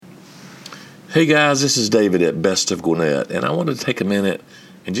Hey guys, this is David at Best of Gwinnett, and I wanted to take a minute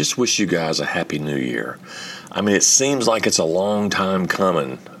and just wish you guys a happy new year. I mean, it seems like it's a long time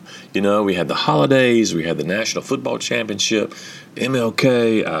coming. You know, we had the holidays, we had the National Football Championship,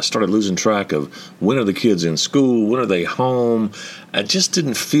 MLK. I started losing track of when are the kids in school, when are they home. I just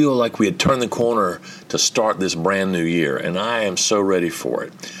didn't feel like we had turned the corner to start this brand new year, and I am so ready for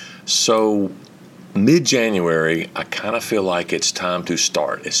it. So mid-January, I kind of feel like it's time to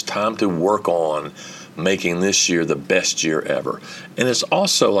start. It's time to work on making this year the best year ever. And it's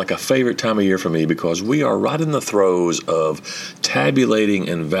also like a favorite time of year for me because we are right in the throes of tabulating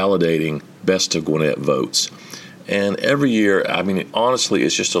and validating Best of Gwinnett votes. And every year, I mean, honestly,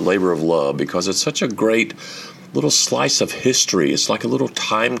 it's just a labor of love because it's such a great little slice of history. It's like a little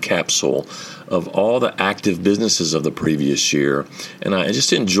time capsule of all the active businesses of the previous year. And I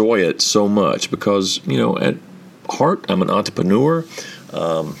just enjoy it so much because, you know, at heart, I'm an entrepreneur,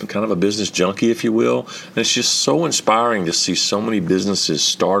 kind of a business junkie, if you will. And it's just so inspiring to see so many businesses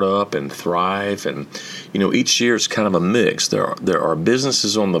start up and thrive. And, you know, each year it's kind of a mix. There are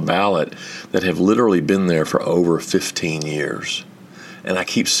businesses on the ballot that have literally been there for over 15 years. And I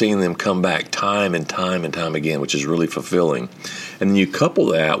keep seeing them come back time and time and time again, which is really fulfilling. And then you couple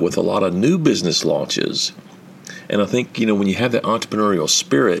that with a lot of new business launches. And I think, you know, when you have that entrepreneurial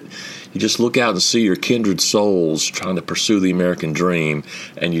spirit, you just look out and see your kindred souls trying to pursue the American dream.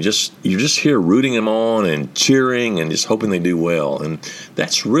 And you're just here rooting them on and cheering and just hoping they do well. And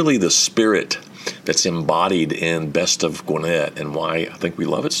that's really the spirit that's embodied in Best of Gwinnett and why I think we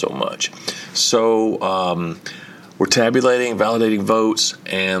love it so much. So, we're tabulating, validating votes,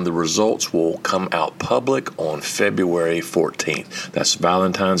 and the results will come out public on February 14th. That's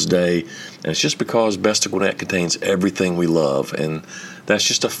Valentine's Day, and it's just because Best of Gwinnett contains everything we love, and that's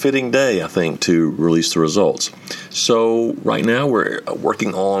just a fitting day, I think, to release the results. So right now we're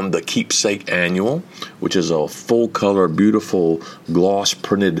working on the Keepsake Annual, which is a full-color, beautiful,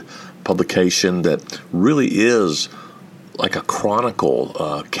 gloss-printed publication that really is like a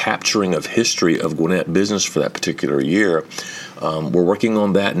chronicle, capturing of history of Gwinnett business for that particular year. We're working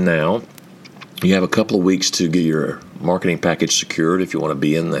on that now. You have a couple of weeks to get your marketing package secured if you want to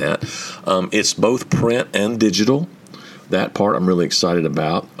be in that. It's both print and digital. That part I'm really excited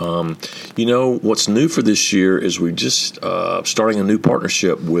about. You know, what's new for this year is we just starting a new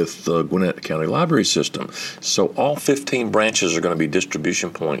partnership with the Gwinnett County Library System. So all 15 branches are going to be distribution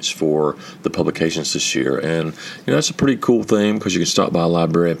points for the publications this year. And, you know, that's a pretty cool thing because you can stop by a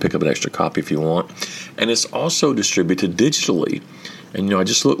library and pick up an extra copy if you want. And it's also distributed digitally. And, you know, I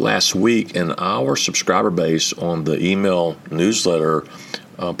just looked last week, and our subscriber base on the email newsletter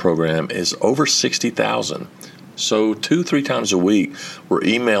program is over 60,000. So 2-3 times a week, we're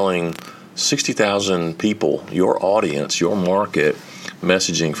emailing 60,000 people, your audience, your market,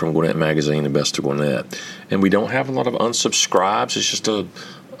 messaging from Gwinnett Magazine and Best of Gwinnett. And we don't have a lot of unsubscribes. It's just a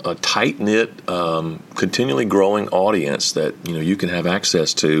tight-knit, continually growing audience that, you know, you can have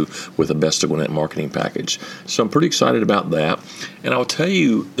access to with a Best of Gwinnett marketing package. So I'm pretty excited about that. And I'll tell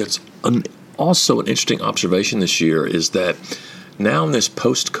you that's also an interesting observation this year is that now in this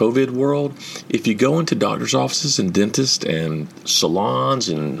post-COVID world, if you go into doctor's offices and dentists and salons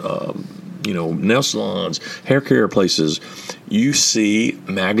and, nail salons, hair care places, you see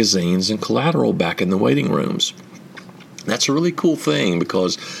magazines and collateral back in the waiting rooms. That's a really cool thing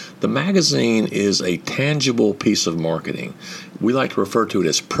because the magazine is a tangible piece of marketing. We like to refer to it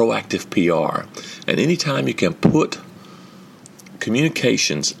as proactive PR. And anytime you can put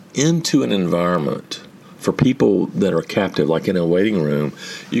communications into an environment for people that are captive, like in a waiting room,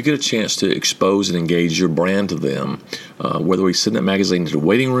 you get a chance to expose and engage your brand to them, whether we send that magazine into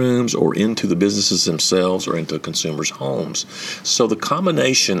waiting rooms or into the businesses themselves or into consumers' homes. So the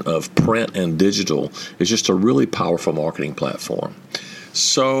combination of print and digital is just a really powerful marketing platform.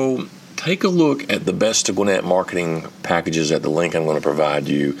 So take a look at the Best of Gwinnett marketing packages at the link I'm going to provide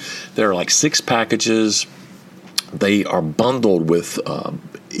you. There are like 6 packages. They are bundled with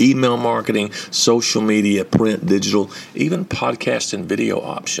email marketing, social media, print, digital, even podcast and video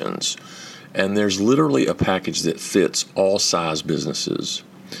options. And there's literally a package that fits all size businesses.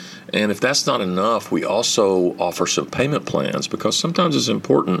 And if that's not enough, we also offer some payment plans because sometimes it's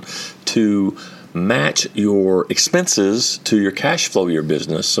important to match your expenses to your cash flow of your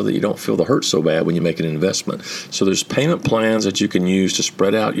business so that you don't feel the hurt so bad when you make an investment. So there's payment plans that you can use to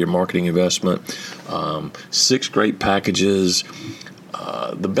spread out your marketing investment. 6 great packages.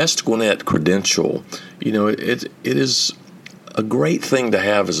 The Best Gwinnett credential, you know, it is a great thing to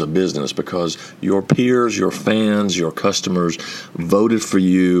have as a business because your peers, your fans, your customers voted for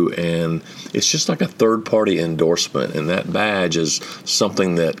you, and it's just like a third-party endorsement, and that badge is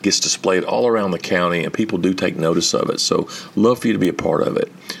something that gets displayed all around the county, and people do take notice of it, so love for you to be a part of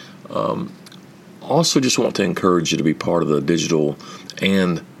it. Also just want to encourage you to be part of the digital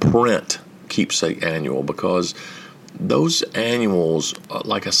and print keepsake annual because those annuals,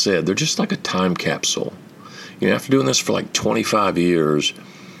 like I said, they're just like a time capsule. After doing this for like 25 years,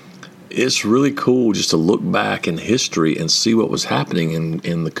 it's really cool just to look back in history and see what was happening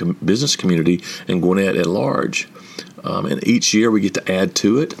in the business community and Gwinnett at large. And each year we get to add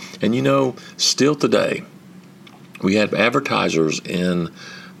to it. And still today, we have advertisers in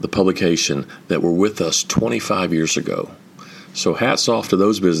the publication that were with us 25 years ago. So hats off to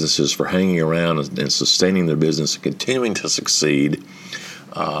those businesses for hanging around and sustaining their business and continuing to succeed.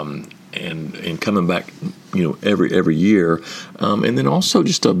 And coming back, every year. And then also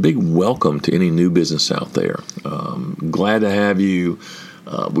just a big welcome to any new business out there. Glad to have you.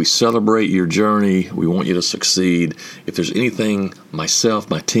 We celebrate your journey. We want you to succeed. If there's anything myself,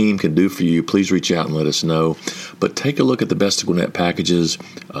 my team can do for you, please reach out and let us know. But take a look at the Best of Gwinnett packages.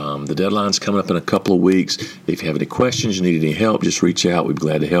 The deadline's coming up in a couple of weeks. If you have any questions, you need any help, just reach out. We'd be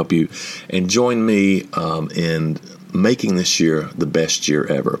glad to help you. And join me in making this year the best year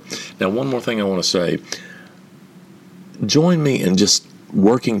ever. Now, one more thing I want to say. Join me in just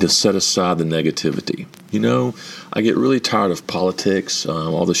working to set aside the negativity. I get really tired of politics,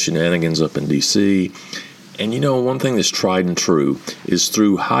 all the shenanigans up in D.C., and one thing that's tried and true is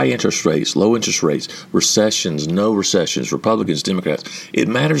through high interest rates, low interest rates, recessions, no recessions, Republicans, Democrats, it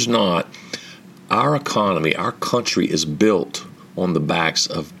matters not. Our economy, our country is built on the backs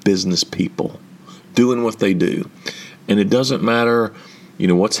of business people doing what they do. And it doesn't matter,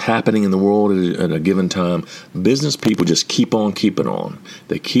 what's happening in the world at a given time. Business people just keep on keeping on.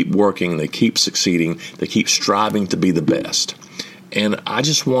 They keep working. They keep succeeding. They keep striving to be the best. And I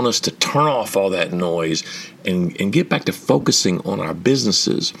just want us to turn off all that noise and get back to focusing on our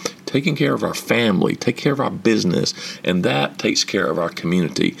businesses, taking care of our family, take care of our business, and that takes care of our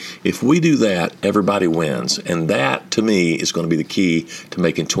community. If we do that, everybody wins. And that, to me, is going to be the key to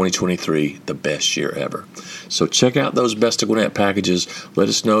making 2023 the best year ever. So check out those Best of Gwinnett packages. Let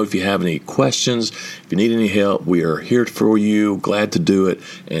us know if you have any questions. If you need any help, we are here for you. Glad to do it.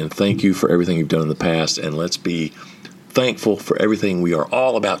 And thank you for everything you've done in the past. And let's be thankful for everything we are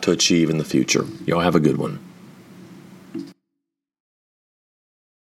all about to achieve in the future. Y'all have a good one.